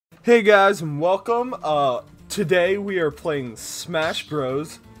Hey guys, and welcome. Today we are playing Smash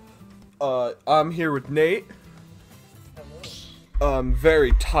Bros. I'm here with Nate. Hello. I'm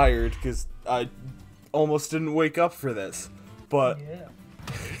very tired because I almost didn't wake up for this, but Yeah.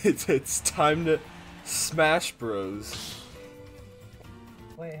 it's time to Smash Bros.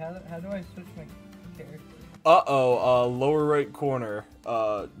 Wait, how do I switch my character? Lower right corner.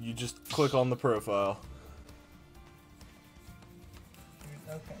 You just click on the profile.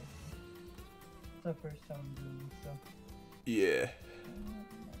 Okay. It's the first time I'm doing stuff. Yeah.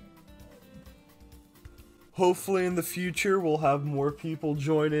 Hopefully in the future we'll have more people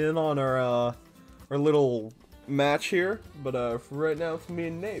join in on our little match here, but for right now it's me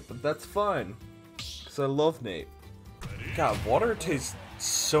and Nate, but that's fine, because I love Nate. God, water tastes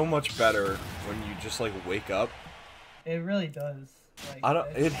so much better when you just like wake up. It really does.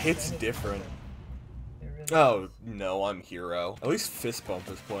 Like, It hits different. It really Oh, does. no, I'm hero. At least Fist Bump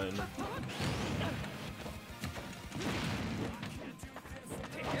is playing.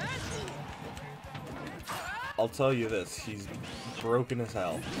 I'll tell you this, he's broken as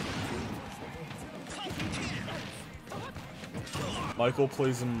hell. Michael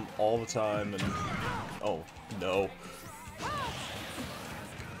plays him all the time and... Oh, no.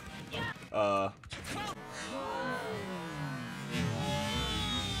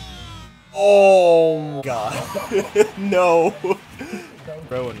 Oh, God. No.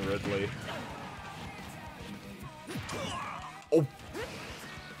 Rowan Ridley. Oh.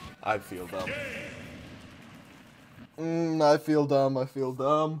 I feel dumb. I feel dumb, I feel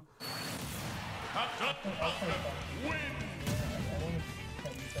dumb.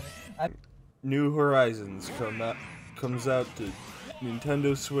 New Horizons comes out to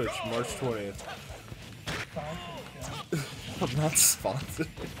Nintendo Switch March 20th. I'm not sponsored.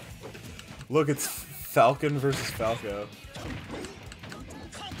 Look, it's Falcon versus Falco.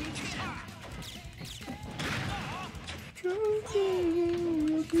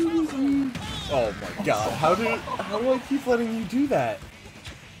 Oh my god, how do I keep letting you do that?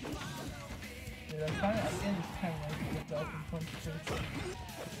 Dude, I'm getting kind of like the Falcon punch too.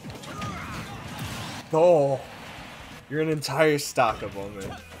 Oh, you're an entire stock up on me.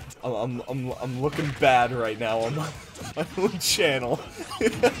 I'm looking bad right now on my own channel.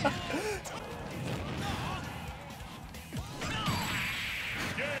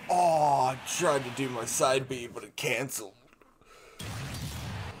 Oh, I tried to do my side B, but it canceled.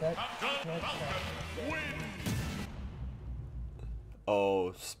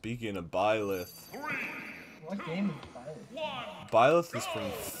 Oh, speaking of Byleth. What game is Byleth? Byleth is from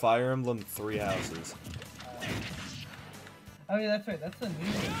Fire Emblem Three Houses. Oh yeah, that's right. That's the new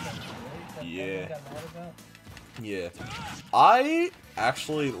one, right? Yeah. Got mad about? Yeah. I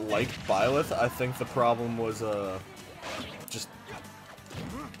actually like Byleth. I think the problem was, just...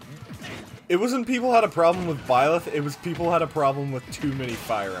 It wasn't people had a problem with Byleth, it was people had a problem with too many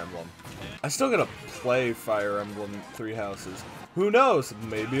Fire Emblem. I still gotta play Fire Emblem Three Houses. Who knows?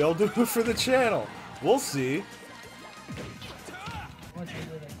 Maybe I'll do it for the channel. We'll see. What is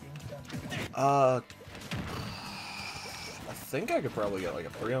it that game stuff? I think I could probably get like a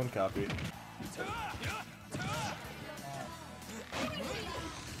pre-owned copy.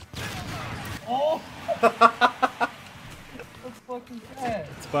 Oh! That's fucking bad.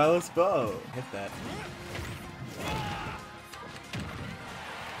 It's Byleth's bow. Hit that.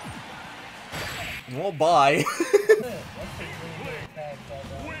 Well, bye.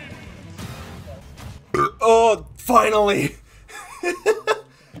 Oh, finally!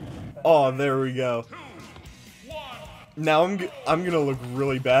 Oh, there we go. Now I'm gonna look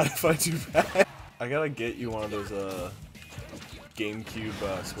really bad if I do bad. I gotta get you one of those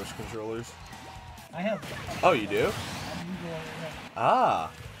GameCube Switch controllers. I have. Oh, you do? I'm using one right now.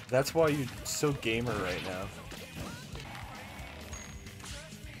 Ah, that's why you're so gamer right now.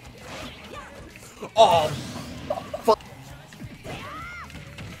 Oh, fuck.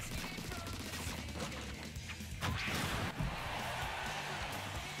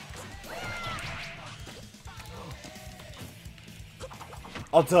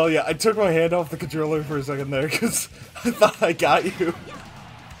 I'll tell you, I took my hand off the controller for a second there because I thought I got you. You're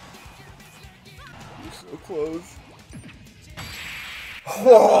so close.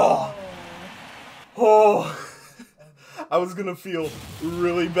 Oh, oh. I was gonna feel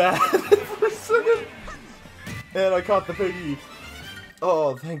really bad for a second. And I caught the piggy.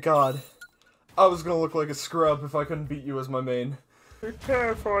 Oh, thank God. I was gonna look like a scrub if I couldn't beat you as my main.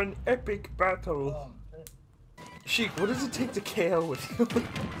 Prepare for an epic battle. Sheik, what does it take to KO with you?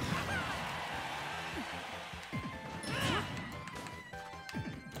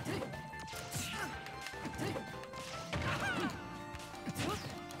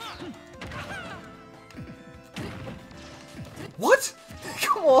 What?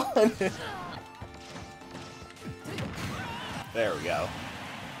 Come on! There we go.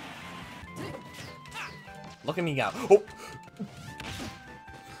 Look at me go. Oh!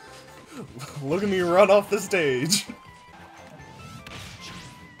 Look at me run off the stage.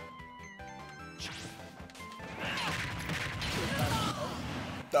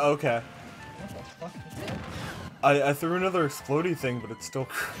 Okay. I threw another explodey thing, but it's still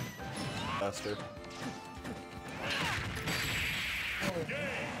faster.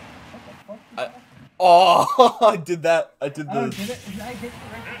 Oh, I did that. I did the. Oh, did it? Did I hit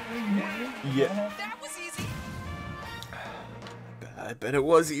correctly? Yeah. That was easy. I bet it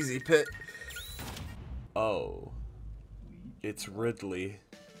was easy, Pit. Oh. It's Ridley.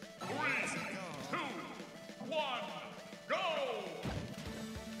 3, 2, 1, go!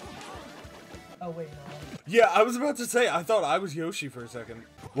 Oh wait, no. Yeah, I was about to say, I thought I was Yoshi for a second.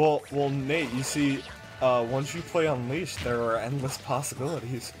 Well, Nate, you see, once you play Unleashed, there are endless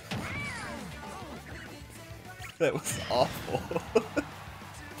possibilities. That was awful.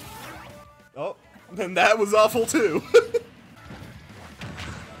 Oh, then that was awful too.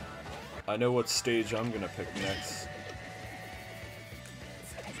 I know what stage I'm gonna pick next.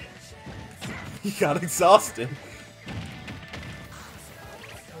 He got exhausted.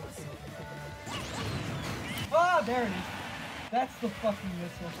 Ah, there it is. That's the fucking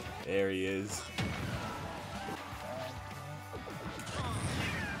missile. There he is.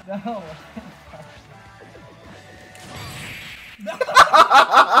 No.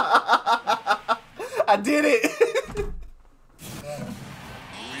 I did it!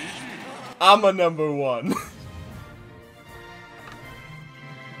 I'm a #1.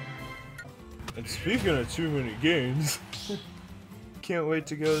 And speaking of too many games, can't wait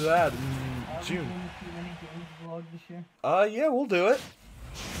to go to that in June. This year? Yeah, we'll do it.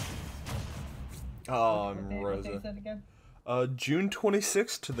 Oh, What I'm day is Rosa. that again? June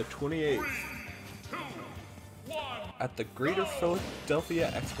 26th to the 28th. 2, 1, At the Greater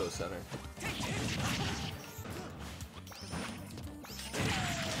Philadelphia Expo Center.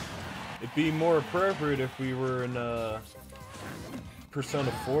 It'd be more appropriate if we were in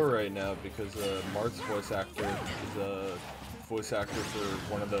Persona 4 right now, because Marth's voice actor is a voice actor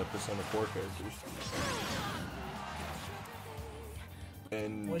for one of the Persona 4 characters.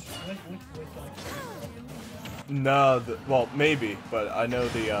 And Which voice actor? no, well, maybe, but I know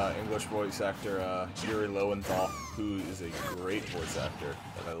the English voice actor Yuri Lowenthal, who is a great voice actor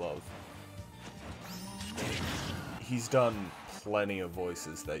that I love. He's done plenty of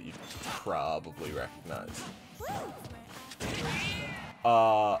voices that you'd probably recognize.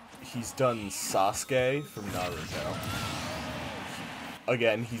 He's done Sasuke from Naruto.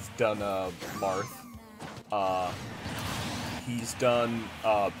 Again, he's done Marth. He's done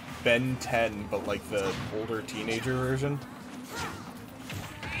Ben 10, but like the older teenager version.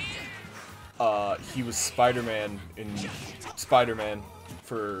 He was Spider-Man in Spider-Man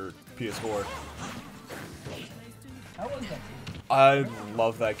for PS4. How was that? I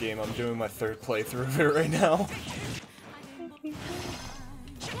love that game. I'm doing my 3rd playthrough of it right now.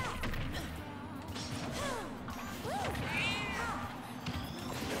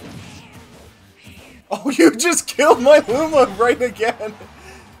 Oh, you just killed my Luma right again!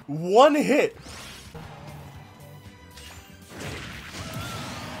 One hit!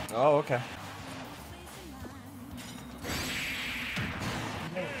 Oh, okay.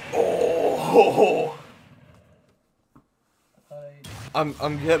 Oh! I'm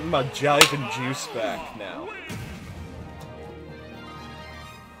getting my jive and juice back now.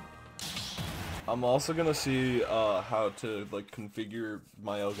 I'm also gonna see how to like configure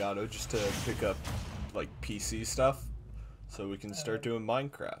my Elgato just to pick up like PC stuff, so we can start doing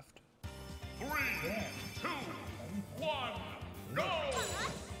Minecraft. 3, 2, 1, go!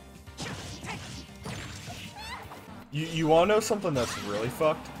 You wanna know something that's really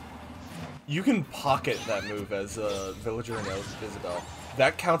fucked? You can pocket that move as a villager in Isabel.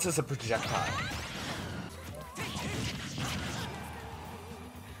 That counts as a projectile.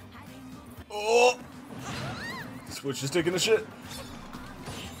 Oh! Switch is taking a shit.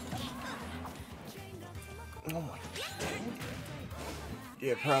 Oh my.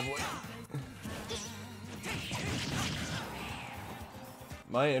 Yeah, probably.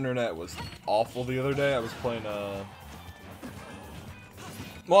 My internet was awful the other day. I was playing,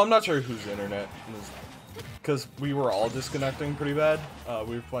 well, I'm not sure whose internet it was, because we were all disconnecting pretty bad.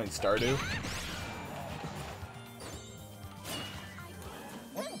 We were playing Stardew.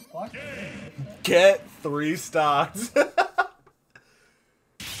 What the fuck? Get 3 stocks.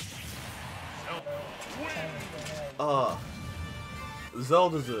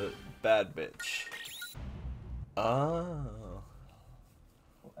 Zelda's a bad bitch. Oh.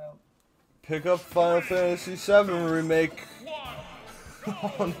 Oh. Pick up Final Fantasy VII Remake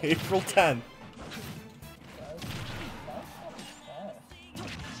on April 10th.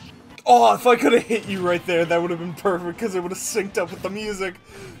 Oh, if I could have hit you right there, that would have been perfect, because it would have synced up with the music.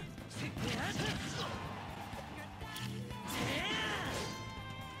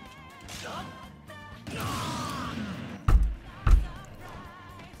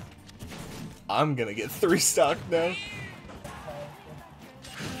 I'm gonna get 3 stock now.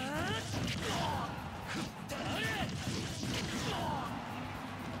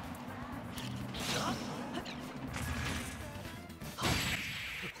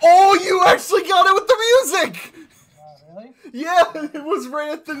 Oh, you actually got it with the music! Really? Yeah, it was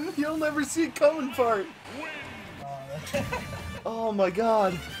right at the "you'll never see it coming" part. Oh my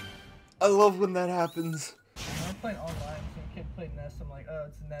god. I love when that happens. I'm playing online, some kid played Ness, I'm like, oh,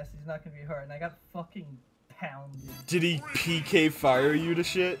 it's Ness, he's not gonna be hard, and I got fucking pounded. Did he PK fire you to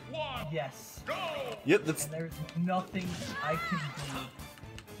shit? Yes. Yep, that's... And there's nothing I can do.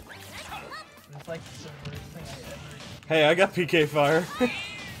 It's like the worst thing I ever... Hey, I got PK fire.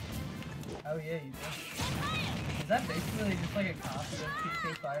 Oh yeah, you do. Is that basically just like a copy of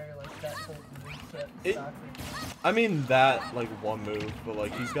PK Fire, like that whole moveset? I mean that, like, one move, but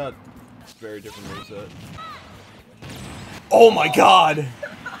like, he's got very different moveset. Oh my god!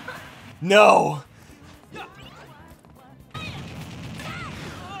 No!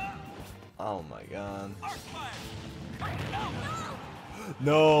 Oh my god.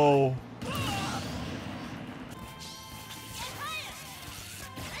 No!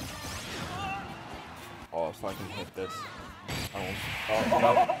 Oh, if I can hit this. I won't. Oh,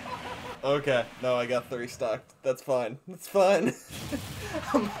 no. Okay, no, I got 3 stocked. That's fine. That's fine.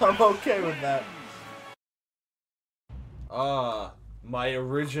 I'm okay with that. My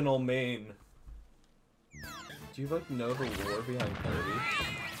original main. Do you, like, know the lore behind Kirby?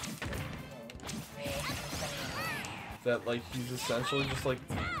 That, like, he's essentially just, like,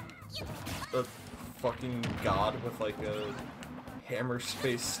 a fucking god with, like, a hammer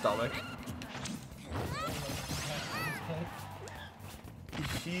space stomach.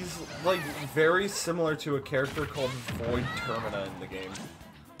 He's, like, very similar to a character called Void Termina in the game.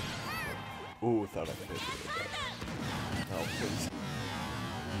 Ooh, thought I could hit you with that. Oh, please.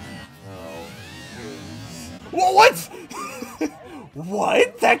 Oh, please. Whoa, what?!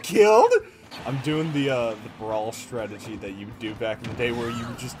 What? That killed?! I'm doing the brawl strategy that you would do back in the day where you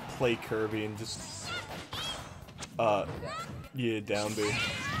would just play Kirby and just... yeah, down B.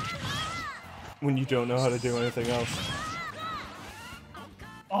 When you don't know how to do anything else.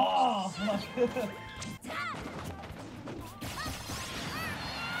 Oh!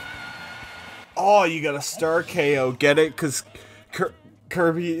 Oh, you got a star KO. Get it? Because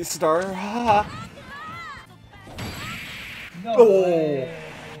Kirby star. No Oh. way.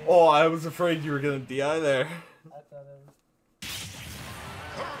 Oh, I was afraid you were going to DI there. I thought it was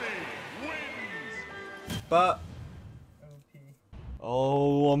Kirby wins. But... OP.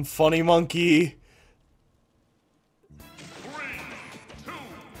 Oh, I'm funny monkey. 3, 2,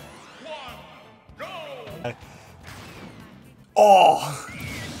 1, go! Oh!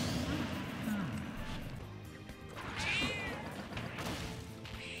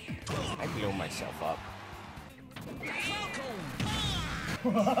 I blew myself up.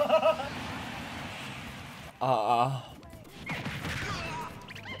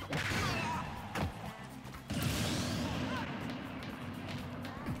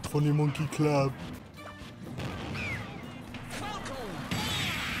 Funny monkey club.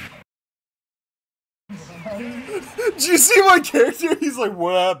 Did you see my character? He's like,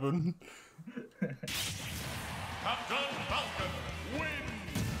 what happened? Captain Falcon wins.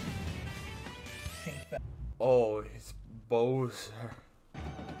 Oh, it's Bowser.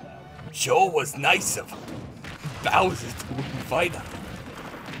 Sure was nice of Bowser to invite him.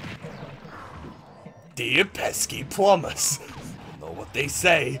 Dear pesky plumbers, you know what they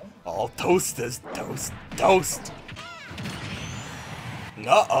say, all toasters toast toast.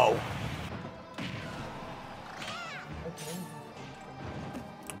 Uh-oh.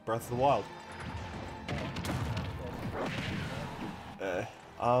 Breath of the Wild.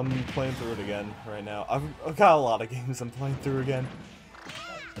 I'm playing through it again right now. I've got a lot of games I'm playing through again.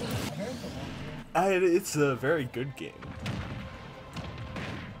 It's a very good game.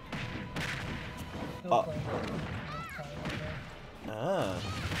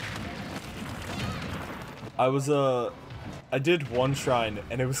 I did one shrine,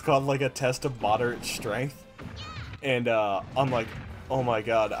 and it was called like a test of moderate strength, and I'm like, oh my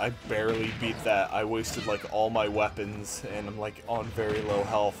god, I barely beat that. I wasted like all my weapons, and I'm like on very low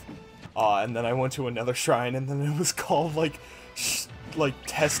health. And then I went to another shrine, and then it was called like like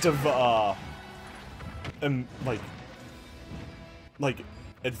test of like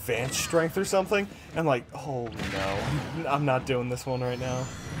advanced strength or something, and like, oh no, I'm not doing this one right now.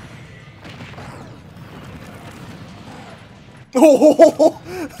 Oh,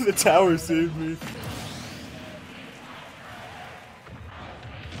 the tower saved me.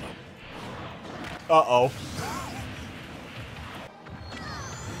 Uh-oh.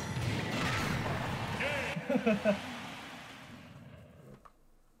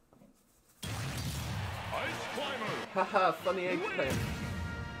 Haha, funny eggplant.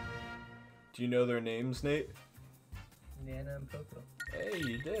 Do you know their names, Nate? Nana and Poco. Hey,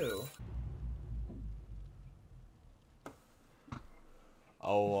 you do.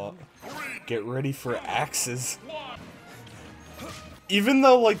 Oh, get ready for axes. Even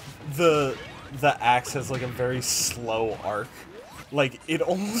though, like, the axe has, like, a very slow arc, like, it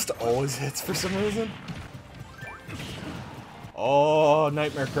almost always hits for some reason. Oh,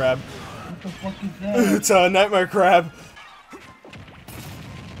 nightmare crab. What the fuck is that? It's a nightmare crab.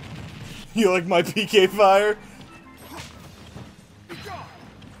 You like my PK fire?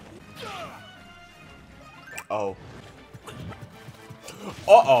 Oh.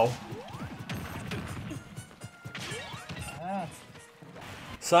 Uh-oh. Ah.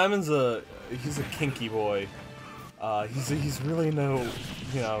 Simon's he's a kinky boy. He's really no,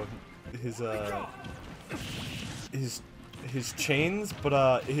 you know, his chains,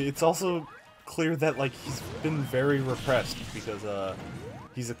 but it's also clear that like he's been very repressed because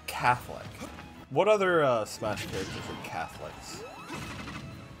he's a Catholic. What other Smash characters are Catholics?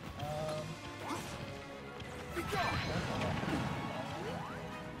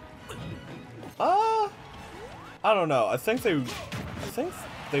 I don't know. I think they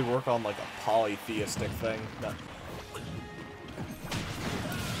work on like a polytheistic thing. No.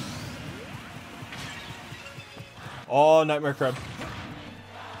 Oh, nightmare crab.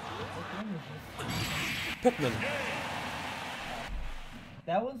 Pikmin.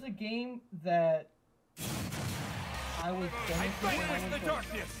 That was a game that I was going to when I was like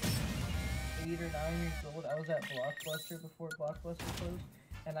 8 or 9 years old. I was at Blockbuster before Blockbuster closed,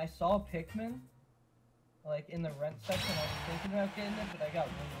 and I saw Pikmin like in the rent section. I was thinking about getting it, but I got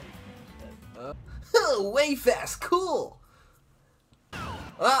Wind Waker instead. Oh, way fast, cool.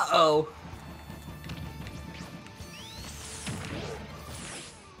 Uh-oh.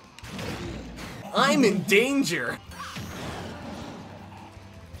 I'm in danger.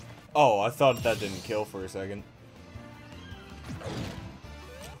 Oh, I thought that didn't kill for a second.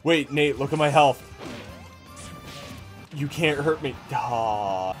 Wait, Nate, look at my health. You can't hurt me.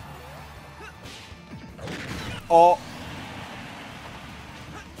 Aww. Oh.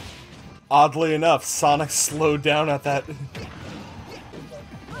 Oddly enough, Sonic slowed down at that.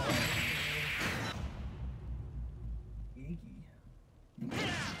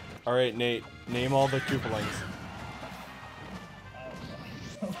 Alright, Nate, name all the Koopalings.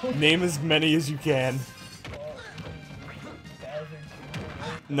 Name as many as you can.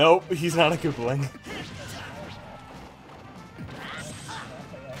 Nope, he's not a Koopaling.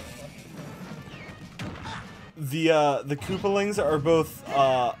 The Koopalings are both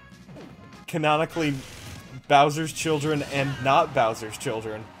canonically Bowser's children and not Bowser's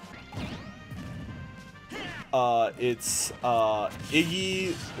children. It's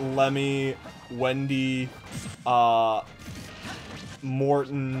Iggy, Lemmy, Wendy,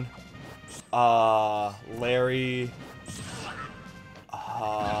 Morton, Larry,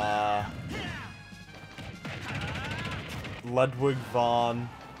 Ludwig Vaughn,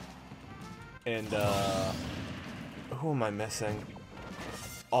 and who am I missing?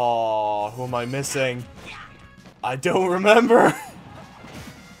 Oh, who am I missing? I don't remember.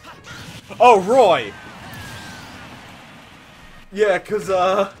 Oh, Roy. Yeah, cause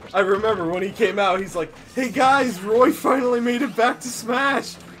I remember when he came out, he's like, "Hey guys, Roy finally made it back to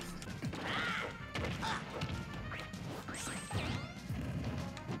Smash."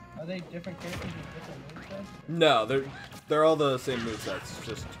 Are they different characters with different movesets? No, they're all the same movesets,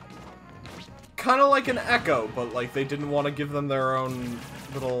 just kind of like an Echo, but like they didn't want to give them their own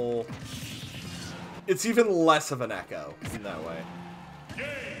little. It's even less of an Echo in that way.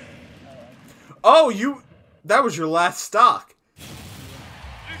 Oh, that was your last stock.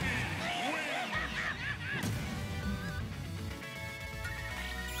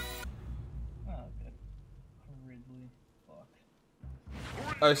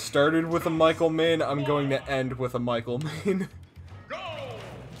 I started with a Michael main, I'm going to end with a Michael main.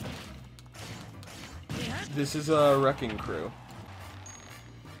 This is a Wrecking Crew.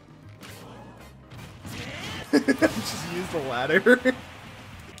 Just use the ladder.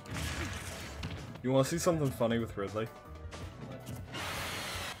 You want to see something funny with Ridley?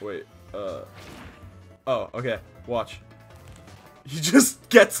 Wait, oh, okay, watch. He just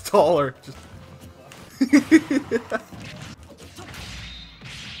gets taller. Just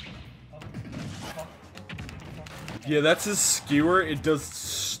yeah, that's his skewer. It does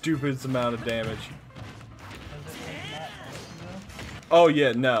stupid amount of damage. Oh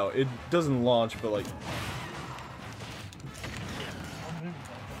yeah, no, it doesn't launch, but like.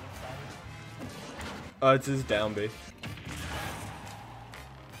 It's his down B.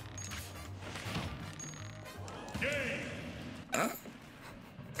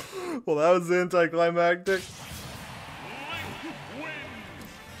 Well, that was anticlimactic.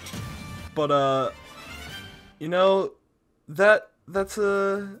 But you know, that's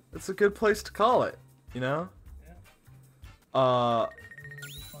a good place to call it. You know.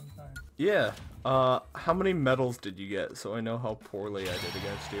 Yeah. How many medals did you get? So I know how poorly I did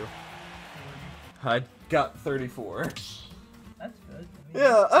against you. I got 34. That's good.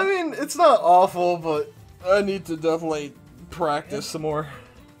 Yeah, I mean, it's not awful, but I need to definitely practice some more.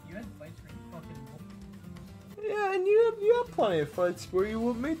 You had fights where you fucking whooped. Yeah, and you had plenty of fights where you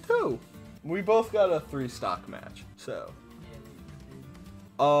whooped me too. We both got a 3-stock match, so. Yeah, we did.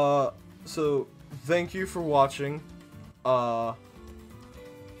 So thank you for watching. Follow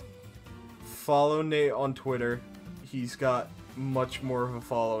Nate on Twitter. He's got much more of a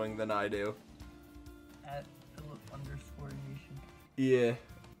following than I do. At Philip_Nation. Yeah.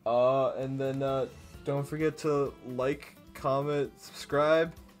 And then don't forget to like, comment,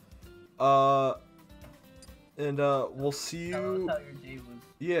 subscribe. And we'll see you. Tell us how your day was.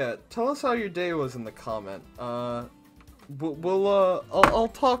 Yeah, tell us how your day was in the comment. I'll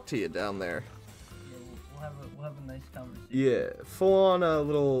talk to you down there. Yeah, we'll have a nice conversation. Yeah, full on a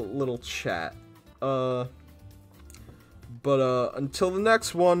little chat. But until the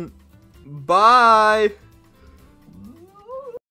next one, bye.